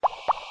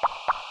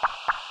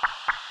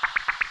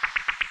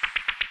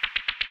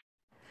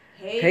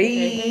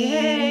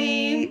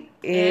Hey,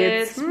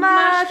 it's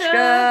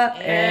Mashka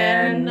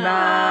and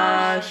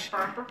Nosh.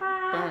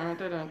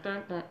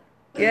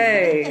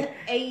 Yay.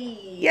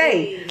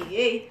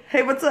 Yay.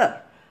 Hey, what's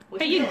up?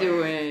 How you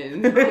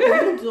doing? How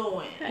you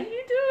doing? How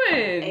you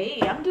doing? Hey,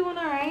 I'm doing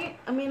alright.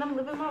 I mean, I'm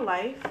living my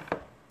life.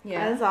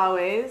 Yeah. As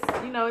always.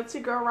 You know, it's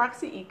your girl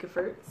Roxy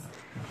Ekeferts.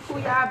 Who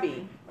y'all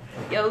be?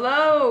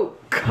 YOLO.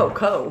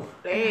 Coco.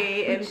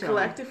 Hey, and Which one?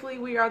 collectively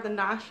we are the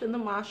Nosh and the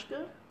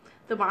Mashka.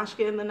 The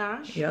Mashka and the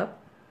Nosh. Yep.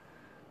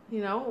 You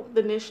know,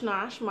 the Nish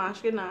Nosh,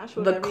 Mashka Nosh, The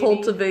whatever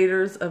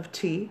cultivators of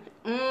tea.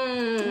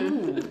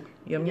 Mmm.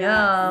 Yum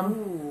Yes. yum.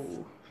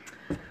 Ooh.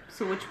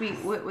 So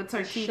what's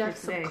our tea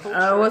Chefs for of today?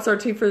 culture. What's our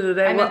tea for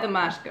today? I meant the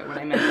mashka when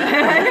I meant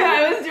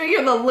that. I was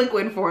drinking the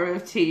liquid form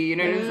of tea. You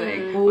know what I'm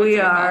saying? we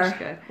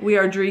What's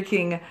our are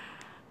drinking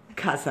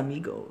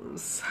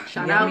Casamigos.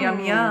 Shout Yum out.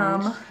 yum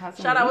yum.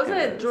 Shout out, was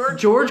it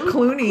George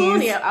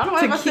Clooney's I don't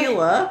know what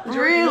tequila.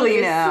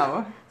 Really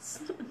now?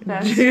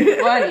 That's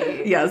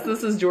funny. Yes,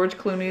 this is George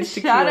Clooney's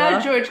tequila. Shout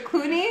out George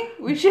Clooney.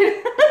 We should.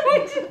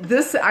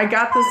 I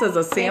got this as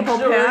a sample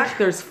George. pack.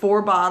 There's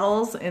 4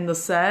 bottles in the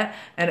set,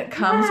 and it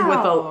comes with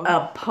Wow.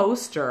 a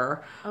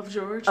poster of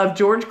George. of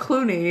George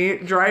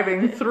Clooney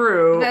driving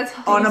through That's-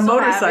 on do a you still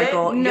have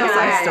motorcycle. it? No, Yes,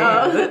 I still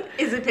have it.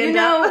 Is it You pinned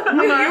know, up?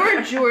 when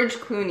you're George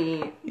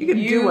Clooney, You can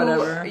do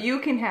whatever. You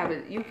can have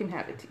it. You can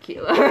have a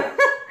tequila.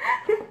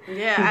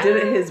 Yeah, He did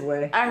it his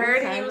way. I heard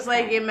Okay. he was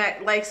like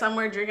like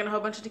somewhere drinking a whole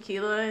bunch of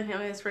tequila, and him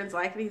and his friends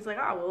liked it. He's like,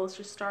 oh well, let's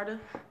just start a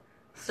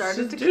Just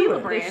do tequila it.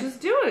 Let's brand.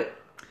 just do it.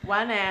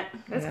 Why not?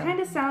 That Yeah. kind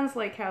of sounds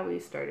like how we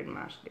started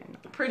Mashkin.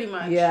 Pretty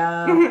much.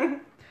 Yeah.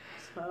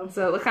 So,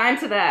 So l'chaim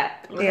to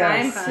that. L'chaim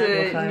Yes.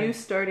 to L'chaim. new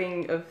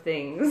starting of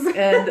things.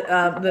 And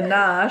the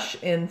Nosh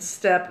in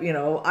step,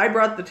 I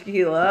brought the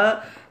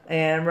tequila,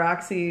 and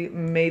Roxy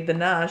made the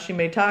Nosh. She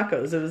made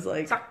tacos. It was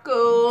like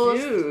tacos.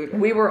 Dude.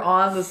 we were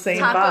on the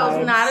same Tacos,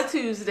 vibes. not a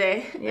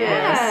Tuesday.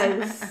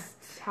 Yes.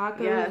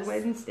 Tacos Yes.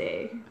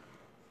 Wednesday.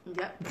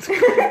 Yep.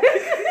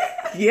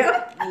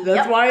 Yep.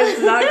 That's why it's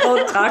not called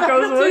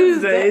Tacos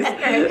Wednesdays.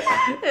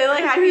 They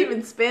like how you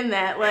even spin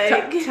that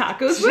like Tacos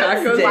Tacos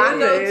Wednesday. Taco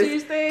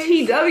Wednesdays. Tuesdays.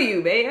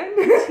 TW, man.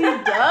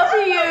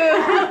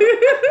 TW.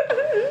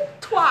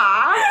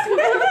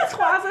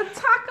 Twas a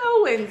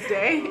Taco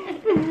Wednesday.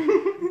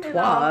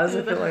 Was.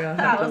 I feel like I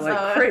have to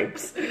like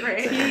crepes.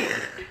 Right.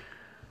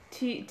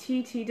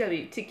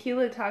 TTW.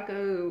 Tequila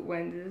Taco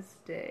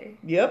Wednesday.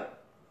 Yep.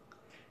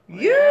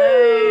 Hey.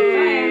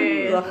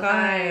 Yay!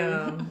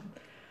 L'chaim.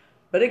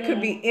 But it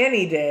could be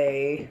any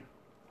day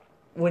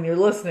when you're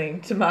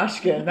listening to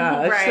Mashka and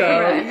Nosh. Right,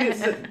 So right.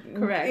 it's-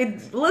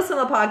 Correct. listen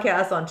to the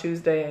podcast on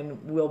Tuesday, and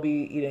we'll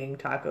be eating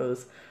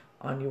tacos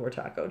on your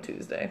Taco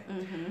Tuesday.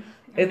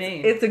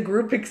 Amazing. It's a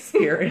group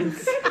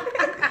experience.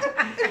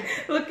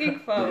 Looking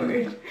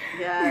forward.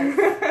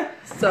 Yes.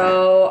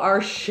 So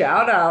our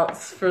shout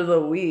outs for the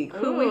week.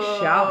 Who we Ooh,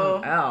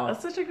 shouting out?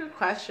 That's such a good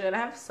question. I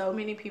have so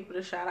many people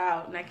to shout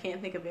out, and I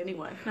can't think of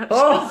anyone. I'm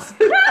Oh.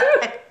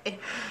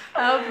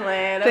 I'm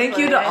playing. Thank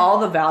you to all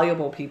the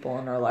valuable people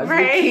in our lives.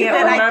 Right, We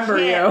can't that remember I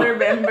can't you.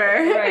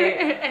 remember.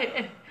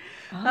 Right.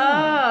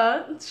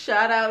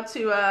 Shout out to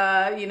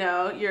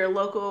your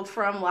local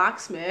From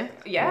Locksmith,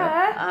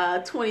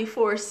 Yeah.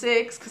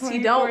 24/6, because he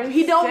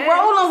don't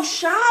roll on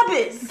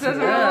Shabbos.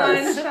 Doesn't roll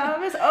Yes. on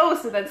Shabbos. Oh,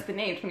 so that's the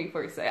name,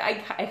 24/6.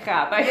 I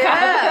cap.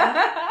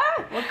 Yeah.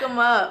 Look him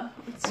up.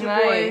 It's your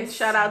boy. Nice.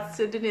 Shout out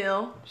to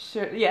Daniil.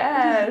 Sure.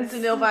 Yes.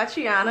 Daniil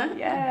Vachiana.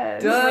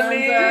 Yes.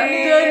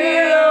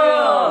 Daniil!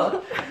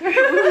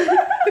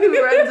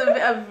 Who runs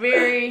a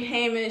very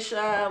Hamish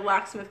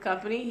locksmith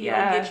company. He'll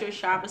Yeah. get your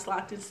Shabbos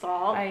locked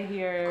installed. I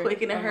hear.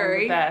 Quick in a among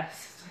hurry. The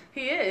best.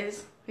 He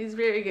is. He's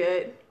very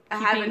good. I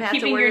haven't had to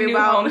Keeping worry your new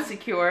about home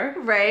secure.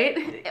 right,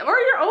 or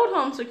your old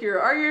home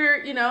secure, or your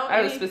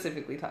I was any-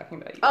 specifically talking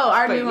about you. Oh,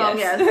 our but new home,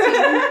 yes.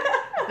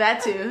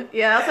 That too.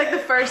 Yeah, that's like the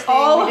first thing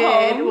All we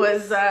did homes.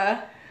 was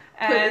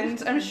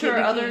And I'm sure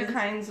Give the other keys.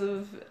 kinds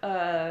of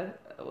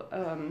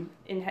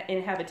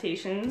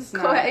inhabitations.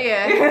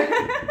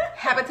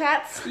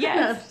 habitats.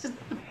 Yes.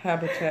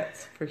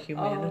 Habitats for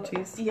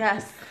Humanities.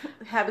 Yes,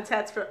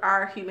 habitats for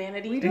our We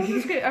humanity. don't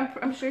just get,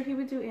 I'm sure he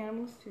would do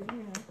animals too.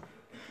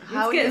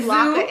 How would Let's you get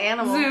lock zoo, an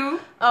animal? Zoo.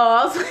 Oh,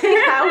 I was like,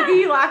 how would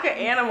you lock an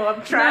animal?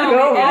 I'm trying No,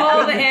 to. Oh, all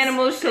the goodness.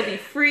 animals shall be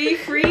free.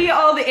 Free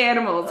all the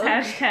animals.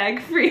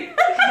 Hashtag free.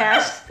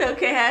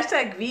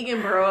 Hashtag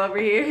vegan bro over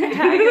here.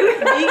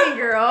 Vegan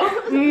girl.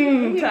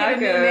 You get a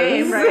new Tacos.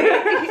 name,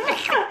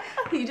 right?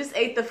 You just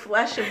ate the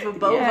flesh of a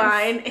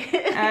bovine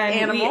And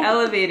animal.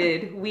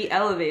 we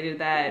elevated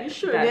that. You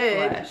sure that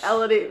did. flesh.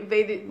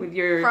 Elevated With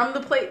your from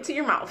the plate to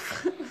your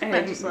mouth.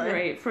 and, Just like,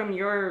 right from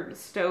your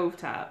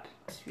stovetop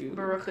to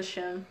Baruch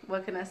Hashem.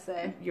 What can I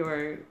say?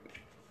 your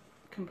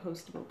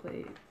compostable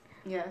plate.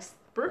 Yes.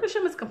 Baruch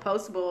Hashem is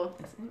compostable.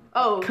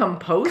 Oh.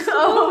 Compostable?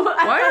 Oh,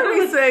 Why are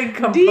we saying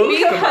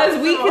compostable? Because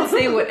we can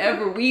say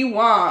whatever we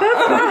want.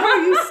 That's not how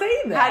you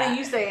say that. How do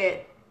you say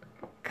it?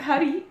 How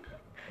do you?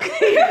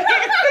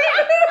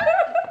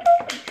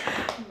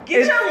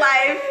 Get your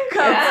life.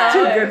 It's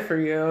too good for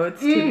you. It's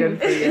too good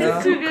for you. Is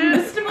it too good?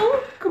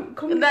 Compostable?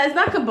 That's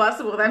not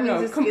combustible. That means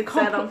No, it gets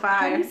set on fire.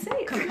 How do you say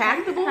it?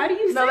 Compactable? How do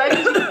you No, say that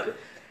it? means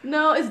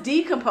no, it's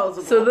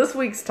decomposable. So this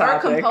week's or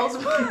topic.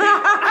 composable.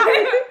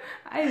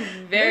 I'm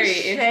very The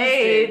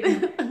shade.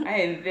 interested. I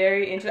am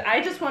very interested.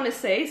 I just want to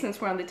say,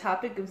 since we're on the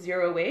topic of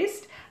zero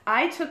waste,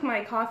 I took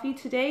my coffee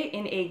today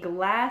in a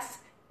glass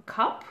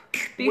cup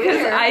because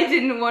Where? I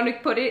didn't want to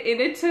put it in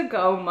a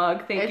to-go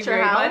mug. Thank At you your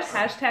very house?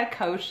 much. Hashtag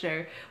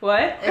kosher. What?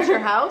 At your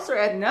house or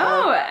at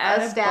No, at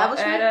a-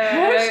 establishment?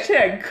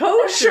 Hashtag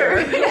kosher.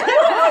 What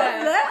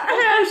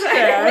was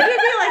that Would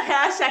it be like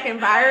hashtag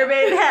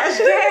environment?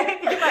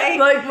 Hashtag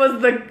Like,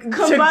 was the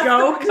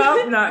to-go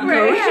cup not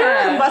Right, kosher?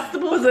 yeah.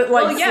 combustible? Was it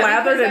like Well, yeah,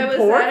 slathered because I in was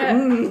pork? at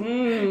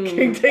a- Can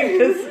you take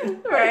this?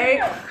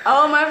 Right.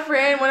 Oh, one of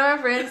my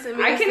friends sent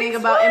me I this can thing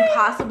about explain.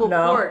 impossible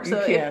No, pork. you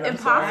So can't, if I'm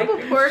sorry.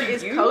 impossible pork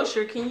is You?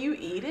 kosher, can you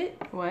eat it?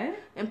 What?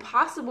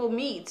 Impossible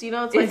meats. You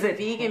know, it's Is like it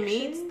vegan kosher?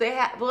 meats. They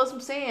have. Well, that's what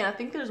I'm saying. I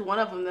think there's one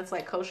of them that's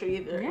like kosher,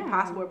 either Yeah.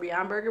 Impossible or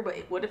Beyond Burger. But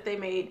what if they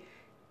made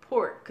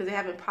pork? Because they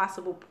have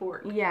Impossible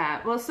pork. Yeah.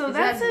 Well, so Is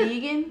that's that a,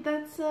 vegan?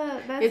 That's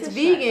It's a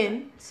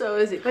vegan. So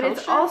is it But kosher?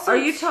 it's also Are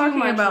you too talking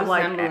much about,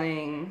 like,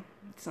 resembling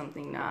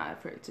something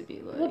not for it to be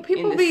like Well,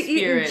 people in be the eating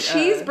spirit of-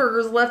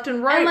 cheeseburgers left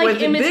and right and like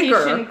with imitation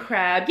vigor.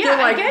 crab. Yeah, They're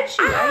like, I get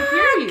you. I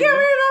hear you. Get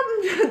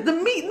rid of the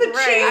meat and the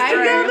Right, cheese right.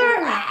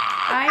 together.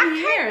 I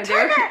hear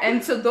there,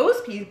 and so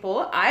those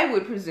people, I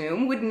would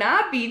presume, would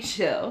not be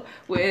chill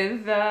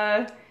with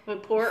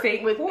with pork,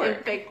 fake with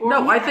pork. fake pork.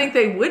 No, I Yeah. think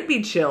they would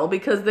be chill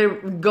because they're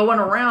going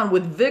around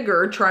with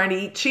vigor trying to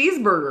eat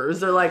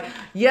cheeseburgers. They're like,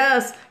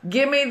 yes,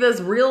 give me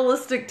this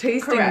realistic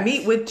tasting Correct.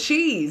 meat with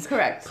cheese.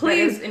 Correct. That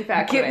Please, is, in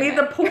fact, get what I me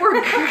meant. the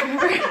pork.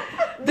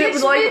 They Get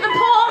was me like, the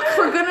pork.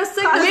 for goodness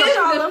sake, Cause there's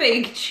you- with the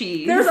fake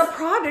cheese. there's a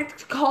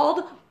product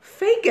called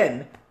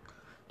Fakin.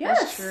 yes.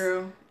 That's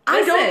true.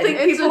 I don't Listen, think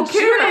It's people a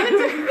care.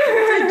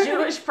 It's a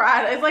Jewish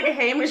product. It's like a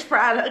Hamish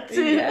product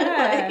too.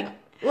 Yeah.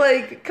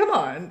 Like, come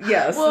on.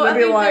 Yes. Well, I they'd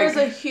be think like, there's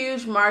a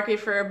huge market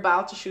for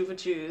Baal Teshuva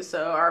Jews.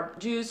 So our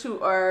Jews who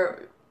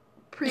are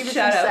previously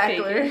Shout out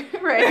secular,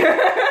 right?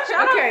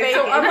 Shout out okay,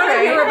 so Fagin, I want to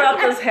right? hear about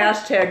this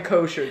hashtag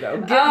kosher though.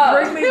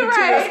 Bring me to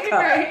Right, this cup.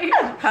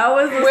 right. How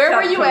is this Where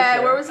cup were you at?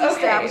 kosher? Where was the Okay,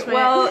 establishment?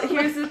 well,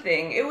 here's the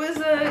thing. It was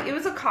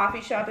a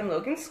coffee shop in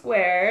Logan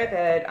Square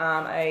that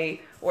I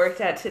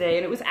worked at today,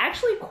 and it was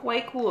actually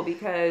quite cool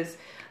because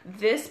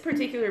this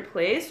particular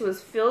place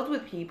was filled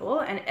with people,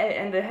 and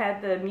they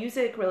had the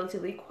music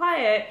relatively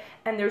quiet,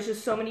 and there's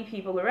just so many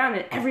people around,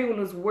 and everyone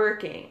was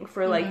working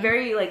for like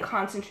very like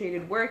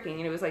concentrated working,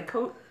 and it was like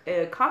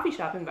a coffee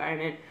shop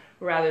environment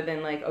rather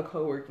than like a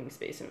co-working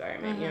space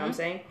environment. You know what I'm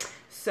saying?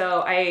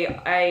 So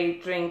I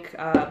drink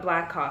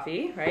black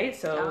coffee, right?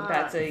 So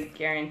that's a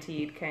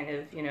guaranteed kind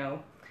of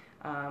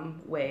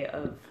way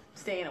of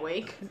Staying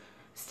awake.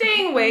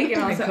 staying awake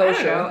and also And I don't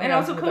kosher, know, and yeah,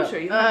 also without- kosher.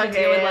 You don't have to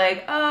deal with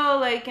Okay. like,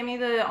 like give me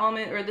the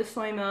almond or the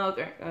soy milk.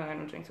 Or, I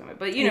don't drink soy milk,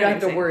 but you know, don't what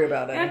have I'm to worry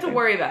about it. You don't have to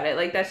worry about it.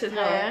 Like that's just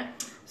how. Yeah.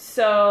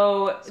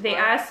 So they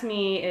Smart. asked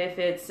me if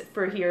it's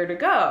for here to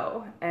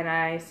go, and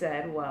I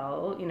said,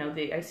 well,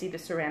 I see the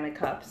ceramic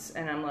cups,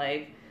 and I'm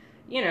like,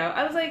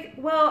 I was like,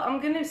 well, I'm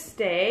gonna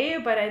stay,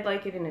 but I'd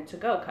like it in a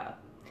to-go cup.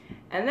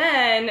 And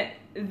then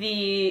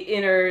the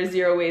inner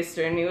zero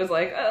waster in me was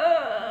like,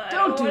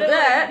 Don't do wanna,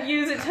 that. Like,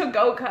 use a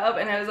to-go cup.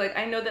 And I was like,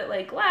 I know that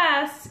like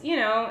glass,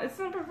 it's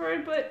not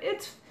preferred, but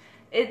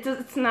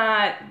it's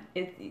not.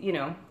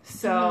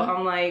 So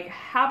I'm like,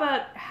 how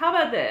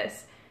about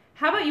this?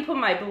 How about you put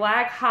my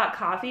black hot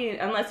coffee,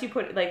 unless you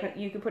put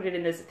you could put it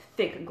in this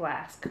thick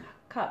glass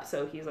cup.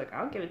 So he's like,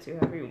 I'll give it to you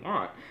however you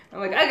want. I'm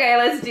like, okay,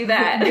 let's do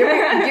that.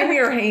 Give me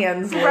your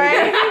hands, lady.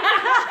 Right?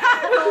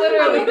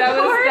 Literally, that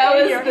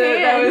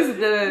was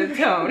the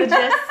tone.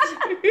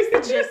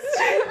 Just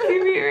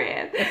Give me your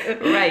hand.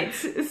 Right.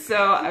 So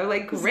I was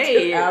like,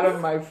 great. Get out of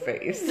my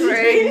face. Right.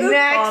 Take this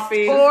Next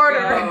coffee. order.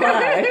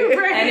 Bye.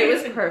 And it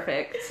was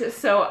perfect.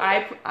 So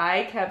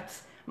I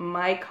kept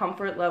my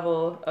comfort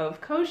level of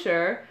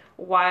kosher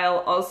while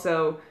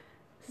also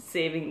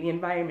saving the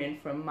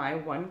environment from my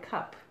one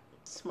cup.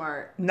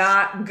 Smart.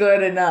 Not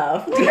good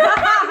enough.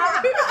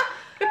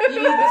 You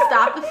need to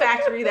stop the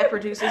factory that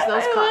produces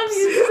those cups.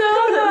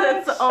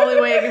 That's the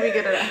only way it can be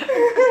good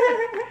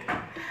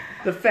enough.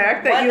 The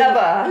fact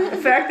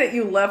that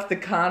you left the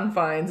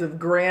confines of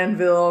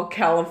Granville,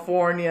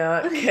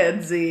 California,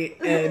 Kedzie,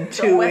 and The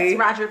Tui West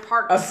Roger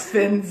Park.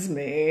 offends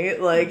me.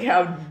 Like,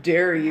 how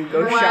dare you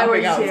go Why were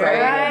shopping you outside?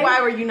 there? Why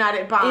were you not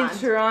at Bond? In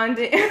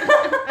Toronto.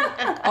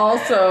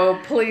 Also,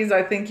 please,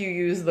 I think you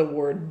used the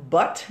word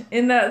 "but"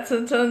 in that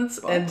sentence,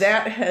 and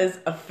that has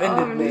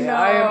offended me. no.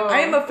 I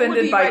am What do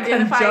offended you by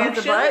identify as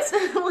a conjunctions.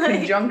 butt? Like,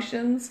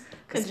 Conjunctions,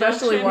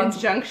 especially Conjunction, ones.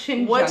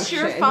 Conjunction. what's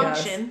your junction.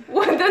 function?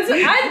 What? That's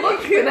I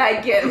looked for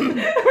that gift.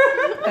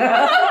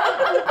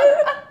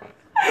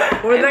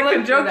 Where'd I that looked for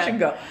conjunction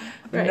that.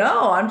 go? Right.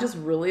 No, I'm just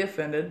really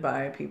offended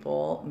by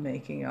people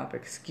making up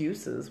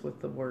excuses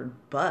with the word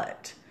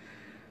 "but."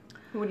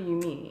 What do you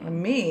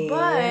mean? Me,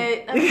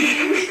 But I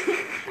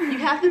mean, You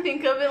have to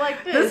think of it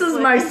like this. This is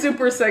like, my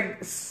super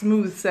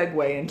smooth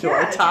segue into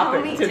our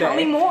topic today. Tell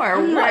me more.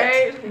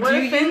 Right? What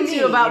do offends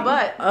you need? about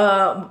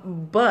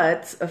butt?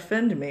 Butts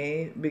offend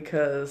me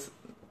because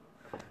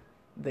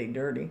they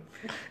dirty.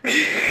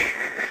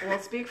 Well,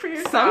 speak for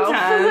yourself.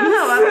 Sometimes.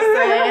 I was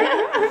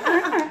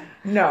about to say.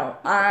 No,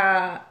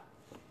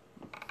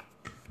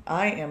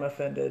 I am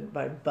offended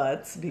by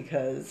butts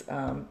because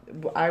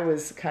I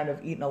was kind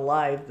of eaten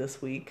alive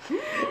this week.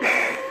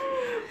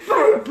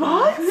 For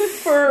butts?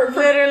 For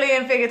Literally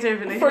and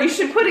figuratively. You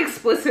should put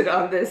explicit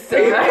on this.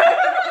 Getting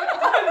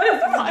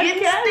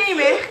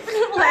steamy.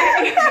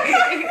 Like,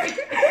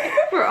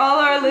 For all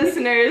our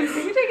listeners.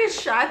 you taking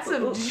shots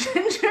of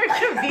ginger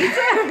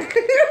Kavita?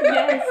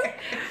 Yes.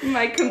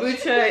 My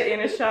kombucha in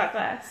a shot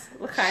glass.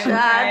 L'chaim,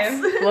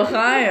 l'chaim. Shots.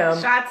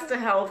 L'chaim. Shots to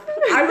health.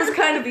 I was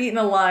kind of eaten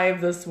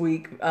alive this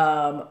week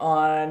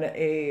on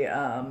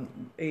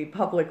a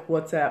public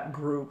WhatsApp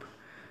group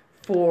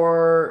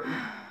for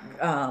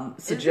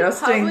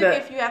suggesting Is it public that.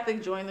 if you have to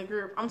join the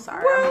group? I'm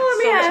sorry. Well,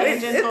 I'm so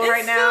it's tangential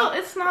right now.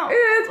 It's not.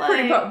 It's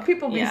like, pretty.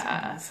 People be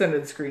yeah.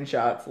 sending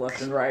screenshots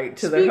left and right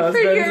to Speak their for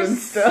husbands and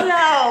stuff.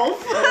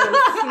 yourself.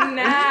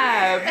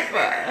 Snap.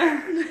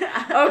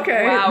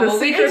 Okay. Wow. the Well,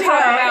 we secret can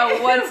talk time-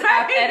 about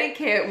WhatsApp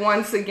etiquette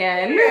once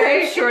again.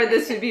 I'm sure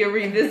this would be a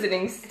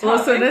revisiting topic.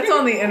 Listen, it's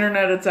on the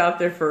internet. It's out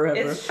there forever.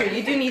 It's true.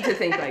 You do need to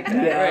think like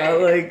that. Yeah,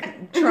 right?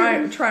 like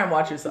try and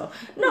watch yourself.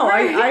 No,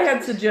 Right. I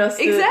had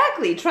suggested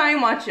Exactly. Try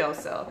and watch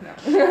yourself. No.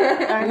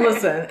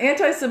 Listen,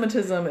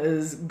 anti-Semitism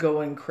is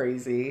going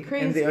crazy in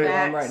Crazy the Olam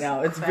facts. right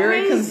now. It's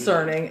very Crazy.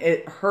 concerning.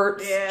 It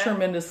hurts Yeah.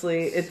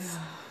 tremendously.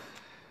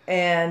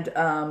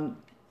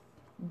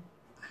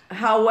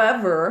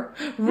 However,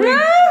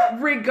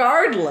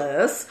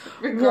 regardless,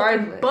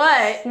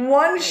 But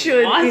one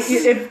should What?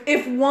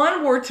 if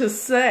one were to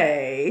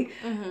say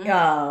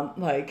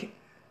like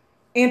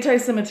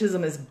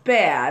anti-Semitism is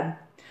bad,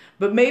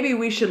 but maybe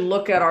we should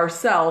look at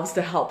ourselves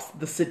to help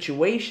the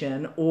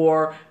situation,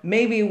 or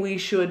maybe we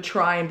should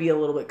try and be a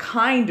little bit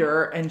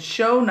kinder and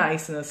show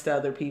niceness to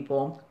other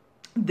people,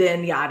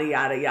 then yada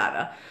yada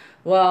yada.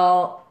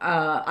 Well,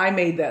 I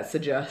made that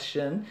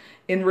suggestion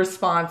in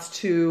response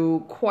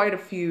to quite a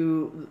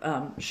few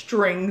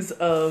strings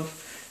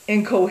of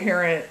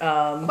incoherent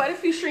quite a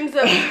few strings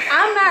of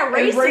I'm not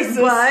and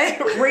racist, but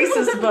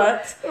racist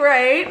butts.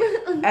 right.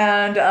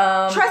 And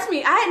Trust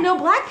me, I know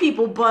black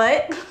people,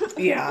 but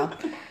yeah,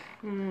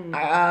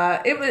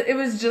 it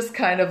was just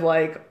kind of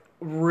like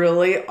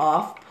really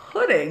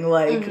off-putting,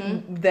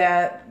 like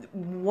that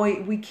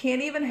we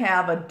can't even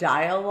have a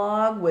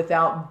dialogue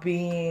without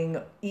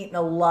being eaten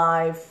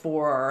alive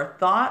for our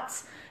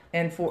thoughts,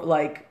 and for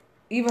like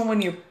even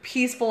when you're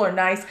peaceful or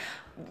nice.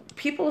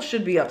 People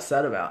should be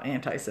upset about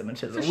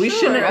anti-Semitism. For we sure,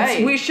 shouldn't.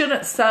 right. We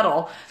shouldn't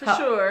settle.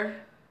 sure.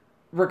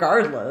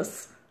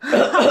 Regardless.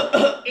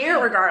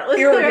 Irregardless.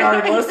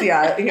 Irregardless.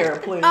 Yeah. Here,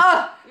 please.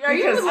 Are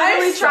you Because-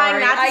 literally I'm trying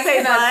sorry, not to I say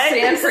cannot that?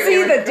 stand for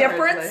See the irregardless.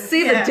 difference.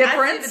 See Yeah, I the see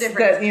difference. the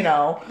difference. That, you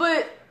know.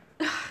 But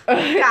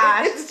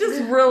gosh, It's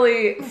just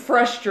really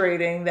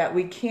frustrating that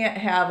we can't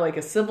have like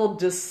a civil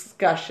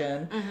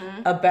discussion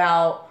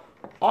about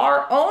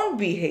our own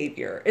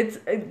behavior. It's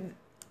on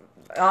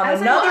I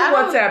said, another well, I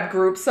don't- WhatsApp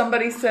group,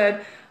 somebody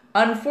said,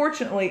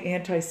 unfortunately,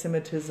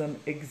 anti-Semitism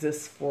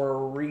exists for a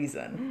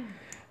reason.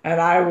 And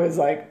I was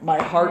like,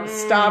 my heart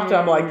stopped.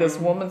 I'm like, this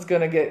woman's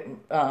going to get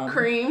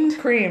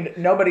creamed.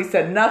 Nobody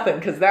said nothing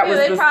because that was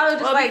they the, probably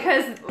just Well, like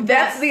because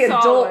that's the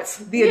solid. adults.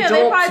 The yeah, adults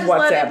they probably just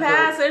let WhatsApp it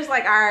pass. group. They're just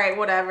like, all right,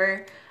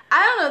 whatever.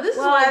 I don't know. This is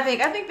Well, what I think.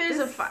 I think there's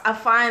a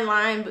fine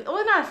line.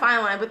 Well, not a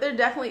fine line, but there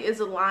definitely is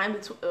a line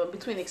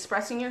between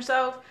expressing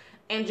yourself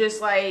and just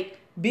like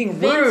Being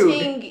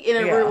venting rude. in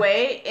a Yeah. rude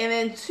way. And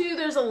then two,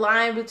 there's a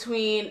line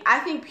between. I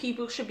think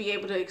people should be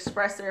able to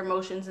express their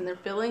emotions and their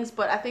feelings,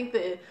 but I think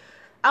that.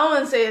 I don't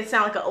want to say it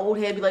sound like an old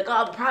head, be like,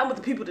 oh, the problem with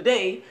the people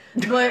today.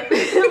 But like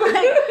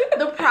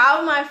the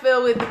problem I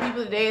feel with the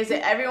people today is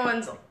that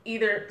everyone's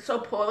either so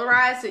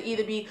polarized to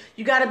either be,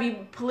 you got to be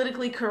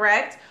politically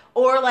correct,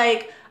 or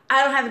like,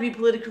 I don't have to be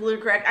politically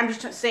correct. I'm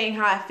just saying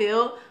how I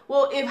feel.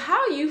 Well, if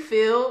how you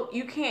feel,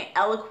 you can't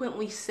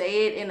eloquently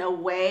say it in a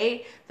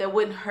way that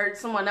wouldn't hurt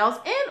someone else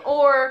and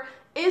or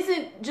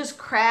isn't just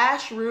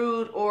crash,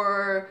 rude,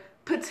 or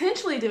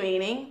potentially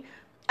demeaning,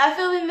 I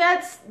feel like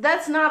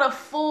that's not a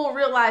full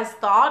realized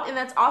thought, and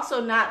that's also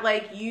not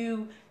like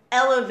you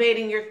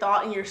elevating your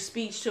thought and your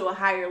speech to a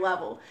higher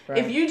level. Right.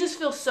 If you just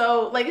feel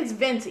so like it's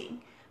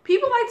venting.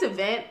 People like to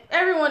vent.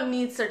 Everyone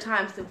needs their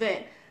times to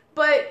vent.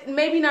 But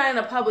maybe not in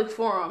a public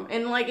forum.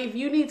 And like if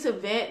you need to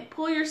vent,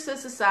 pull your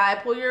sis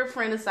aside, pull your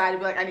friend aside and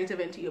be like, I need to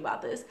vent to you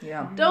about this.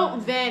 Yeah.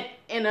 Don't vent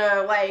in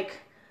a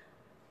like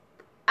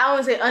I don't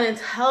want to say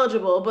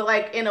unintelligible, but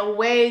like in a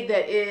way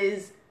that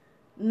is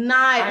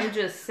not I'm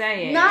just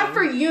saying. not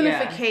for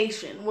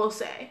unification, we'll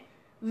say.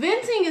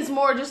 Venting is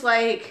more just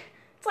like,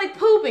 it's like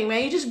pooping,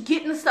 man. You're just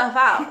getting the stuff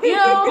out, you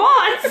know?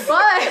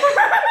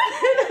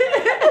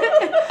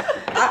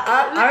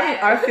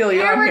 I feel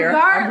you. I'm here.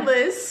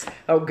 Regardless,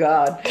 Oh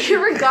God.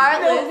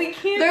 Irregardless. No, we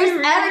can't There's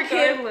do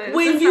etiquette irregardless.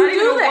 when It's you not even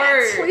do a that.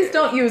 word. Please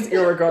don't use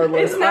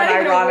irregardless It's not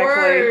even a unironically.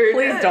 word.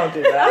 Please don't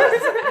do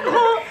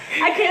that.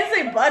 I can't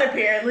say but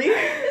apparently.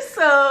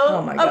 So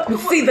Oh my God.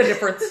 See the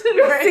difference.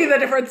 Right. See the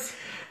difference.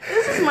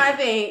 This is my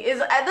thing.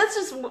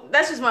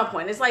 That's just my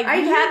point. It's like I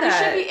you get should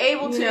that, be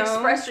able to you know?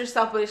 express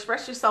yourself, but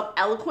express yourself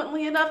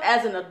eloquently enough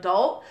as an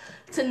adult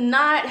to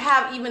not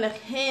have even a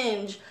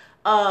hinge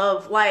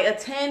of like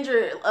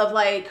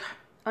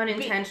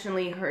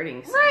Unintentionally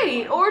hurting someone.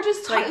 right, or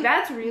just Like,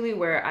 that's really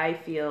where I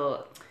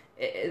feel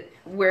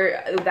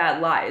where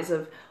that lies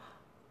of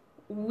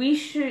we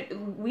should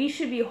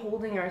be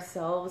holding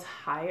ourselves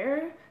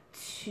higher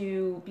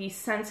to be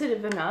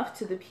sensitive enough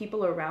to the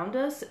people around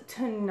us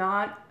to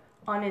not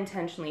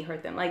unintentionally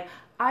hurt them. Like,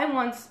 I'm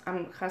chas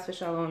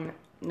v'shalom,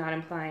 not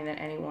implying that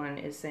anyone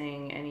is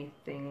saying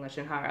anything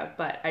lashon hara,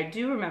 but I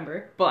do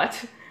remember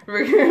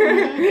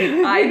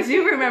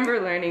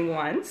learning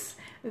once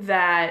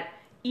that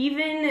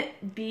even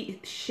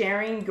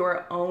sharing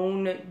your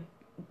own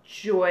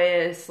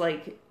joyous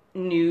like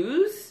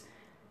news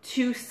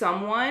to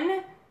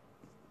someone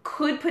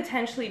could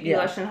potentially be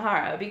lashon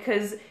hara,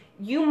 because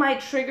you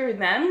might trigger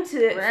them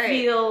to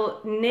feel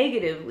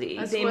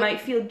negatively. They might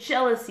feel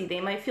jealousy.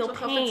 They might feel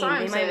pain.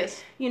 They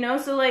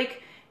might, so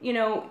like,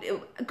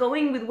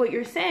 going with what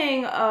you're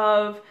saying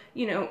of,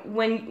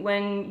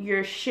 when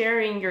you're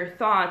sharing your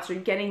thoughts or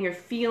getting your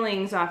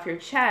feelings off your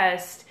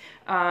chest,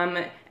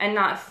 and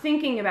not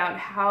thinking about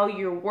how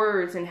your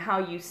words and how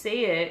you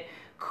say it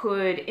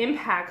could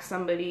impact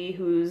somebody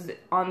who's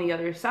on the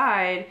other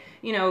side,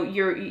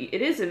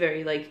 it is a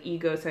very like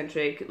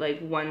egocentric, like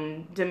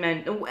one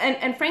dimension,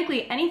 and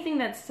frankly, anything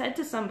that's said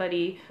to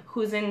somebody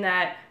who's in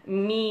that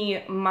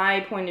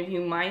my point of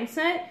view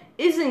mindset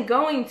isn't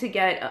going to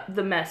get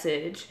the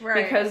message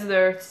because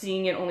they're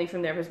seeing it only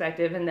from their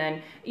perspective. And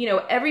then,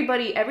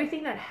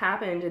 everything that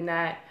happened in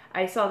that,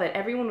 I saw that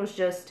everyone was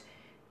just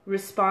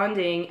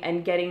responding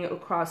and getting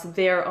across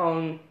their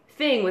own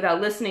thing without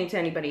listening to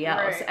anybody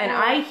else. And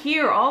I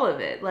hear all of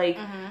it. Like,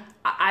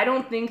 I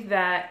don't think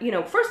that,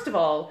 first of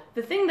all,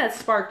 the thing that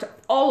sparked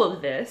all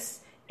of this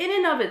in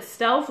and of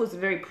itself was a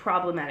very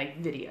problematic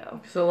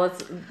video. So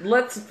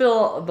let's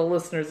fill the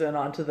listeners in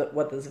onto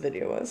what this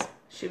video was.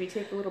 Should we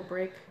take a little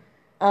break?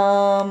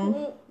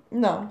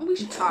 No. we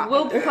should talk.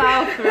 We'll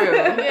plow through.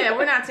 Yeah,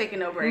 we're not taking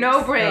no breaks.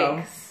 No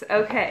breaks. No.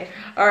 Okay.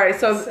 All right,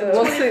 so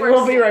we'll see.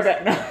 We'll be right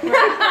back now.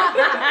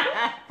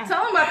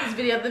 Tell them about this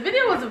video. The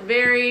video was a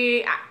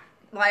very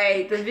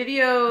the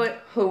video.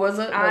 Who was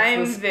it?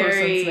 What's this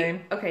person's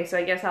name? Okay, so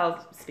I guess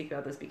I'll speak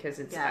about this because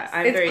I'm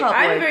it's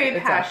very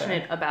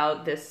passionate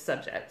about this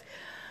subject.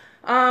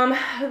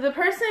 The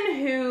person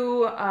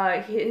who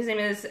his name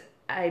is,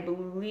 I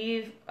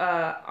believe,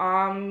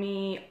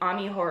 Ami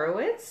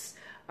Horowitz.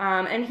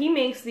 And he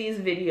makes these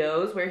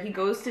videos where he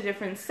goes to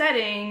different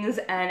settings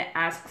and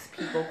asks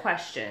people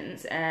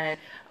questions. And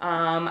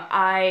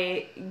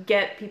I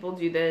get people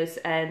do this,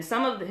 and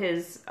some of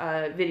his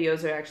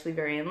videos are actually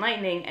very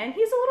enlightening, and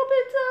he's a little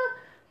bit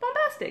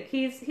bombastic.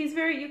 He's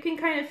very, you can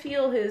kind of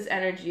feel his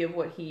energy of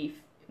what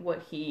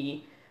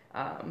he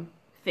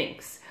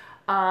thinks.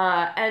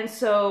 And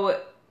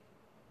so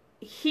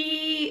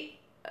he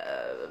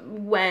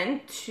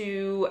went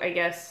to, I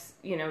guess,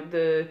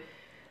 the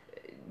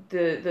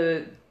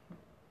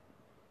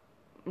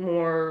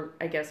more,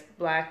 I guess,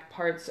 black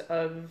parts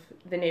of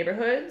the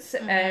neighborhoods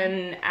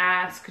and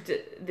asked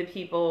the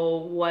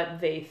people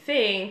what they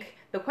think.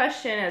 The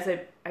question, as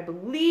I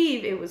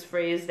believe it was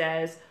phrased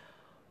as,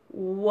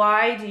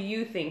 why do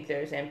you think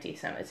there's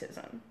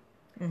anti-Semitism?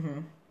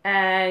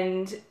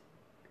 And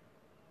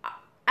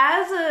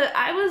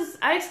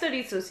I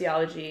studied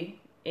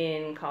sociology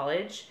in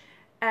college,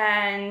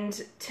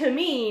 and to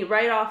me,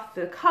 right off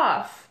the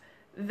cuff,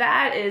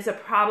 that is a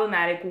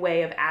problematic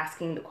way of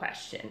asking the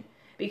question,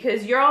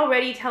 because you're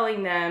already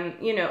telling them,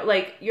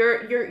 like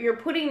you're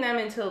putting them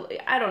into,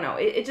 I don't know,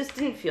 it just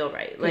didn't feel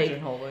right.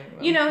 Like,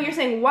 you're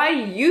saying, why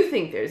do you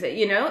think there's it,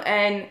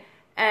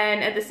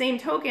 and at the same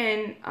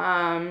token,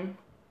 I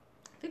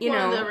think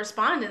one of the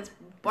respondents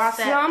brought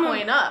that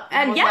point up.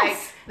 And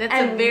yes, that's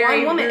a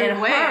very one woman rude in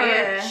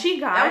way. She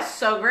got, that was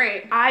so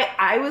great.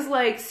 I was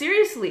like,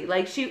 seriously,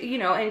 like she,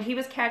 and he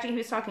was talking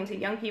to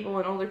young people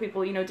and older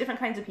people, different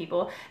kinds of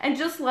people. And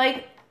just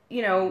like,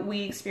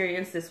 we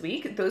experienced this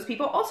week, those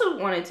people also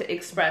wanted to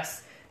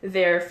express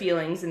their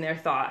feelings and their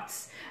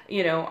thoughts,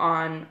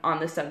 on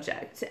the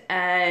subject.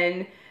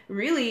 And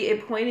really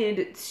it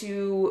pointed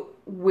to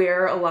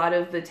where a lot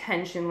of the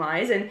tension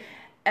lies,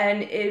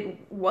 and it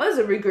was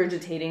a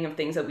regurgitating of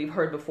things that we've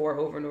heard before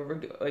over and over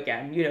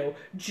again.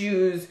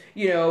 Jews,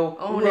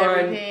 own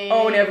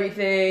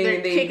everything.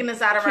 They're kicking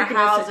us out of our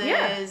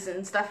houses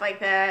and stuff like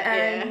that.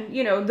 And,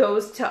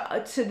 those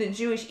to the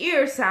Jewish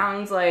ear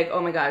sounds like,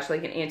 oh my gosh,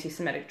 like an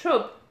anti-Semitic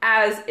trope,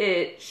 as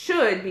it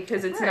should,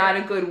 because it's not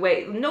a good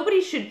way.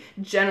 Nobody should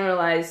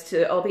generalize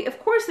to all be. Of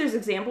course, there's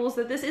examples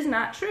that this is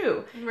not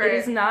true. Right. It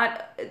is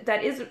not.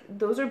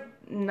 Those are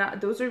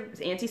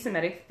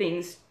anti-Semitic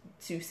things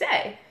to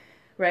say.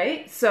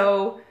 Right?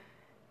 So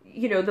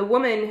the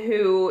woman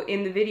who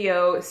in the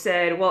video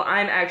said, well,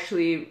 I'm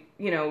actually,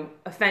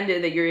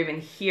 offended that you're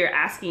even here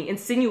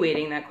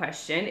insinuating that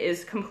question,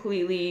 is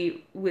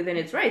completely within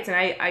its rights. And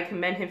I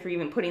commend him for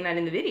even putting that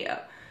in the video,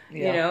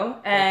 and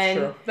that's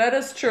true. That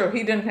is true.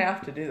 He didn't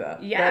have to do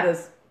that. Yeah.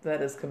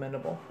 That is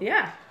commendable.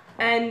 Yeah.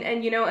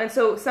 And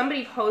so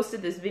somebody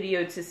posted this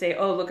video to say,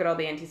 oh, look at all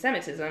the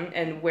anti-Semitism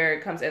and where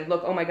it comes, and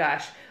look, oh my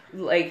gosh,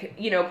 like,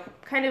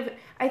 kind of,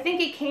 I think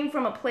it came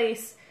from a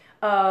place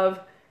of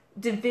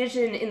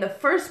division in the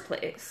first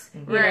place,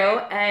 you know,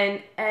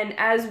 and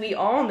as we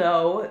all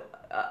know,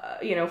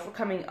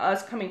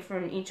 coming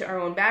from each our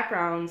own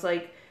backgrounds,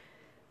 like,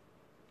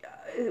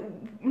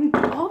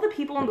 all the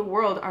people in the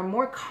world are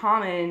more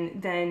common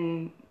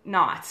than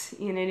not,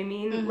 you know what I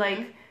mean? Mm-hmm.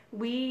 Like,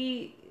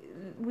 we've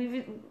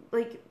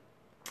like,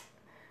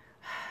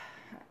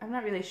 I'm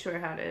not really sure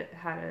how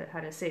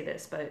to say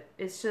this, but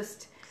it's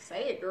just,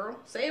 say it, girl.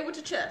 Say it with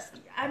your chest.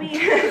 I mean,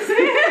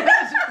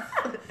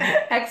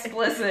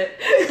 explicit.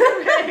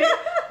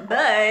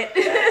 but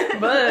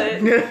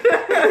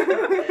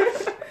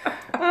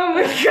oh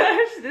my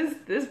gosh,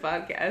 this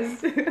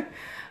podcast.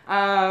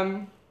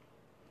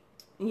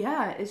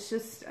 Yeah, it's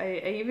just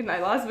I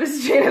lost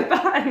this train of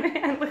thought,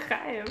 man.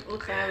 L'chaim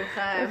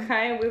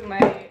with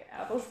my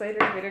apple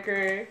cider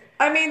vinegar.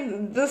 I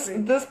mean,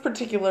 this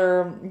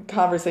particular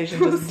conversation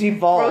just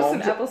devolved. Throw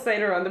some apple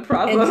cider on the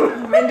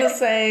problem. into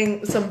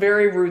saying some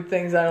very rude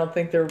things. I don't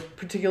think they're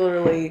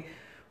particularly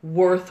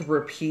worth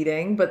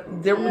repeating,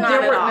 but there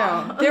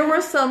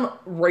were some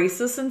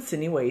racist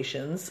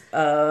insinuations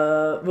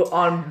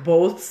on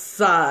both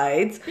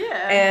sides.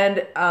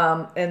 Yeah.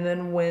 And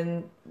then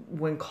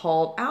when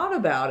called out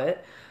about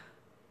it,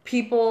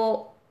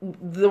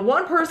 the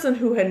one person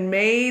who had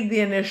made the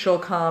initial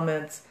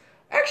comments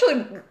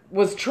actually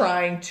was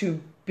trying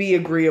to be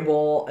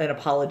agreeable and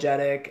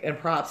apologetic, and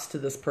props to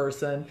this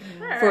person.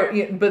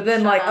 But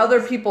then like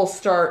other people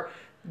start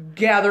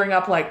gathering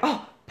up like,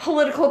 oh,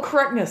 political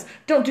correctness,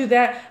 don't do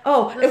that.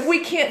 Oh, if we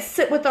can't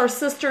sit with our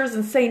sisters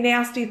and say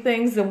nasty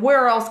things, then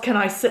where else can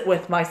I sit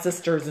with my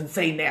sisters and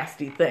say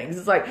nasty things?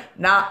 It's like,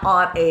 not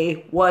on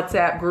a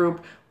WhatsApp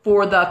group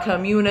for the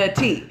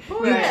community.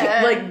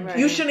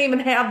 You shouldn't even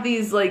have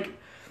these, like,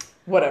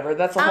 whatever.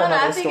 That's a whole other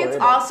story. I think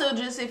it's also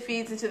just, it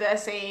feeds into that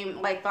same,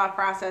 like, thought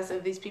process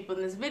of these people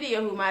in this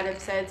video who might have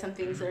said some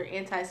things that are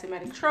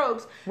anti-Semitic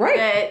tropes.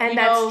 Right.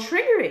 That's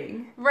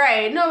triggering.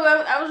 Right. No,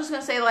 I was just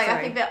going to say, like,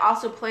 I think that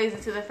also plays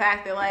into the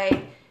fact that,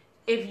 like,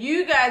 if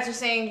you guys are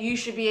saying you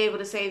should be able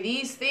to say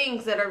these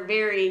things that are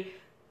very,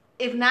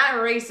 if not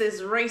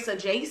racist, race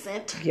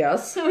adjacent.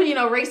 Yes.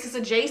 Racist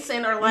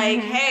adjacent, or like,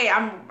 hey,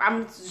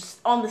 I'm just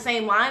on the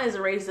same line as a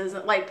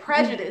racism, like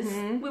prejudice.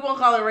 We won't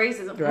call it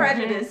racism,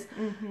 prejudice.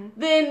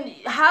 Then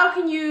how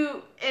can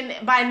you,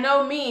 and by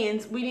no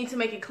means, we need to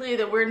make it clear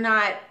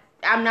that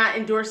I'm not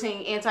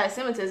endorsing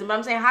anti-Semitism, but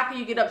I'm saying, how can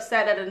you get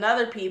upset at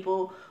another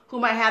people who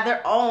might have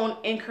their own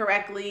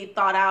incorrectly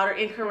thought out or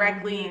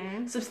incorrectly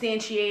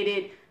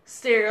substantiated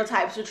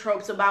stereotypes or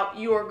tropes about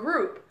your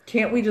group?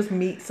 Can't we just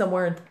meet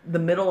somewhere in the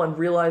middle and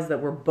realize that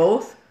we're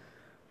both?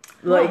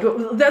 Like,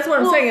 that's what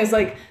I'm saying, is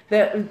like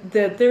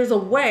that there's a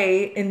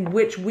way in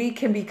which we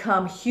can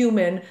become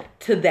human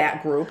to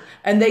that group,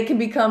 and they can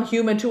become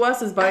human to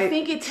us, is by, I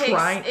think it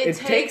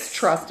takes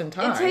trust and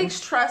time. It takes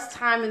trust,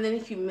 time, and then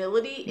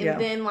humility,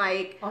 and then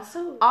like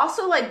also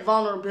like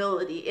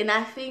vulnerability. And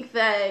I think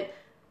that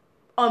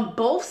on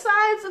both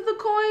sides of the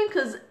coin,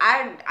 because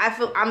I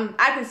feel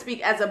I can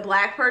speak as a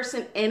Black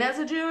person and as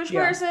a Jewish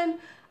person.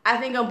 I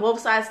think on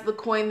both sides of the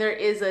coin there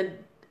is a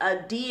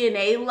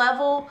DNA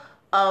level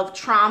of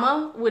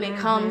trauma when it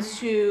comes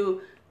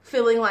to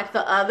feeling like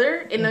the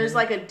other, and there's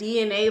like a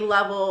DNA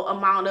level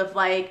amount of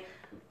like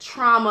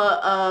trauma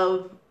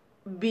of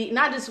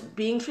not just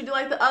being treated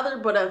like the other,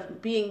 but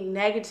of being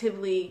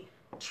negatively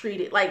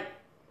treated, like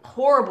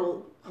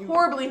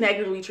horribly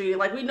negatively treated.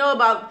 Like, we know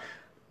about,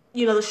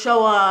 the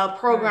Shoah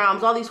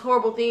programs, all these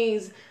horrible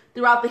things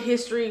throughout the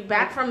history,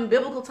 back from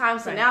biblical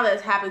times to now,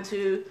 that's happened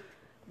to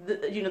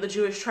the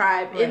Jewish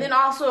tribe. And then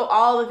also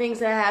all the things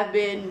that have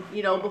been,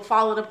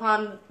 befallen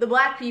upon the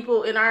Black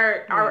people in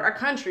our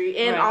country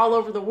and all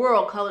over the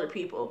world, colored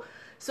people.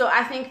 So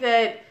I think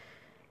that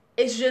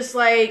it's just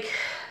like,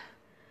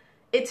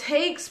 it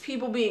takes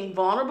people being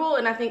vulnerable,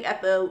 and I think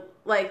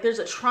there's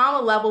a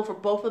trauma level for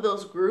both of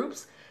those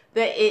groups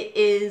that it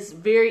is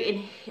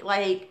very,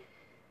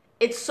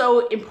 it's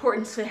so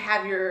important to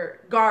have your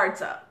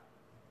guards up,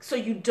 so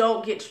you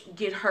don't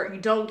get hurt, you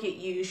don't get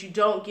used, you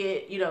don't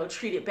get,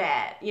 treated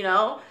bad,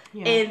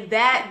 and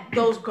that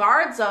those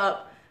guards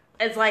up,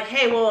 it's like,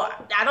 hey, well,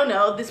 I don't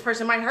know, this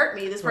person might hurt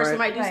me, this person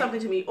might do something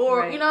to me,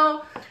 or, and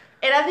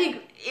I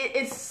think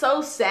it's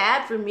so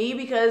sad for me,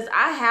 because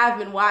I have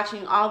been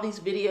watching all these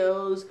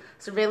videos,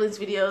 surveillance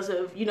videos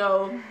of,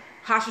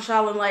 Hasha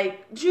Shalom,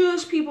 like,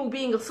 Jewish people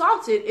being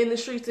assaulted in the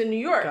streets in New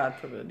York. God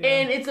forbid.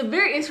 And it's a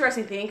very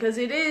interesting thing, because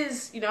it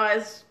is,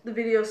 as the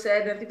video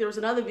said, and I think there was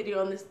another video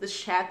on this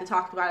chat that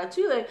talked about it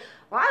too, that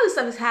a lot of this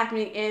stuff is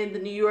happening in the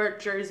New York,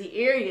 Jersey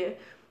area.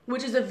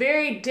 which is a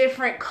very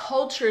different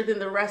culture than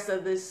the rest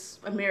of this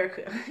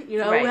America. You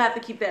know, Right. we have to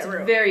keep that It's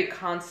real. very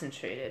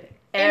concentrated.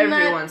 And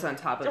Everyone's on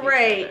top of each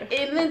Right. other.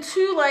 And then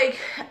too, like,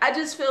 I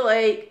just feel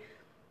like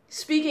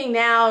speaking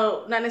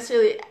now, not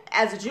necessarily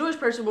as a Jewish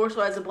person, more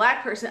so as a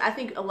black person, I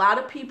think a lot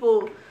of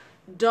people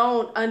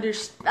don't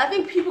understand. I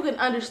think people can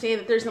understand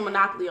that there's a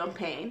monopoly on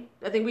pain.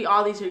 I think we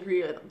all need to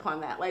agree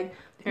upon that. Like,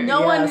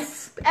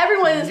 Yes.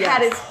 everyone has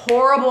had Yes. its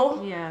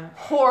horrible, Yeah.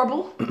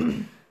 horrible.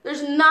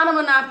 There's not a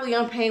monopoly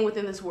on pain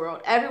within this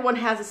world. Everyone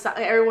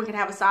everyone can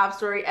have a sob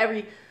story.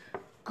 Every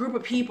group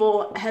of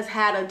people has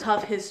had a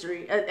tough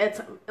history.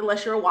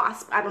 Unless you're a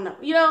wasp, I don't know,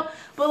 you know.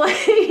 But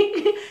like,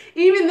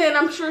 even then,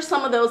 I'm sure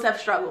some of those have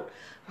struggled.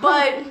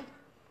 But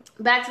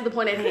back to the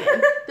point at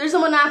hand. There's a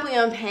monopoly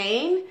on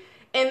pain,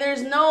 and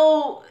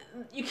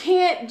you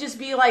can't just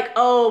be like,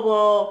 oh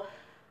well,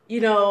 you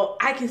know,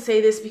 I can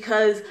say this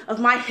because of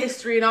my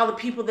history and all the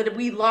people that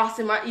we lost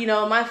in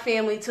my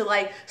family to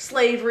like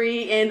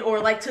slavery and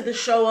or like to the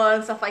Shoah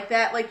and stuff like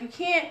that. Like, you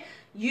can't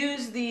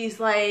use these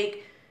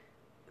like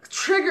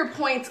trigger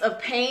points of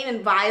pain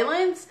and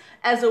violence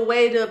as a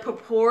way to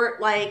purport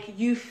like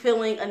you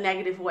feeling a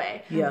negative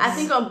way. Yes. I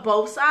think on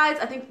both sides,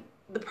 I think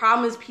the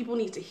problem is people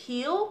need to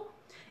heal,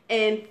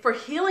 and for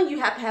healing you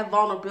have to have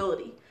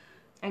vulnerability.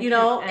 And You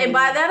know, and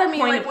by that I mean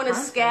point like of when a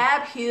contact.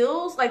 scab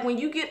heals, like when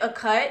you get a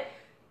cut,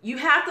 you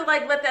have to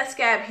like let that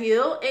scab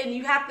heal, and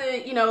you have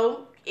to, you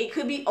know, it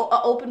could be an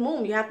open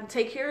wound. You have to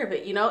take care of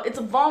it. You know, it's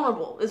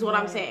vulnerable, is what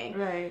I'm saying.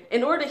 Right.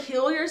 In order to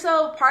heal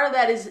yourself, part of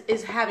that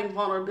is having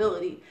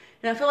vulnerability.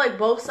 And I feel like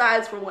both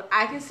sides, from what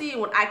I can see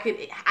and what I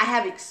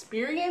have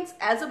experienced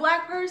as a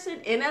black person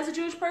and as a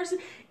Jewish person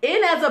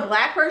and as a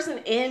black person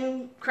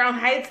in Crown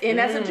Heights and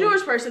as a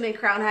Jewish person in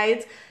Crown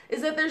Heights,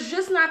 is that there's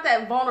just not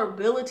that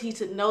vulnerability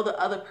to know the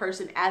other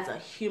person as a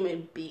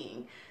human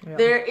being. Yeah.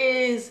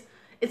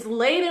 It's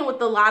laden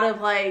with a lot of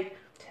like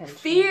Tension.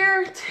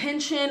 fear,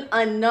 tension,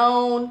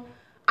 unknown,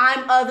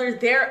 I'm other,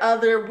 they're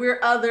other, we're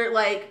other,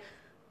 like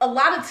a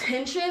lot of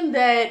tension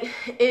that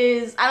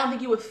is, I don't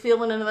think you would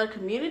feel in another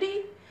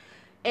community.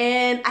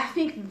 And I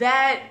think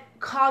that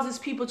causes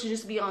people to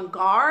just be on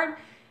guard,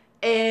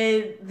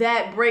 and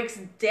that breaks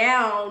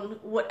down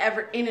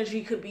whatever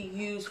energy could be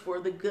used for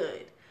the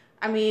good.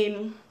 I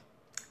mean,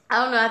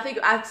 I don't know, I think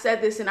I've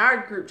said this in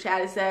our group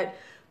chat, is that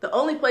the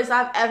only place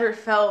I've ever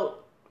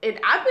felt, and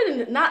I've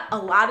been in not a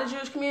lot of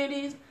Jewish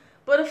communities,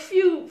 but a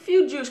few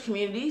Jewish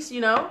communities,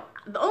 you know,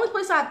 the only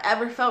place I've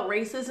ever felt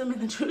racism in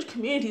the Jewish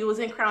community was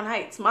in Crown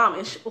Heights,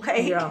 momish.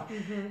 Like, Yeah.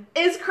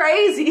 it's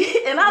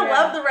crazy. And I Yeah.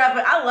 love the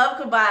rapper. I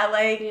love Kabaya.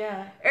 Like,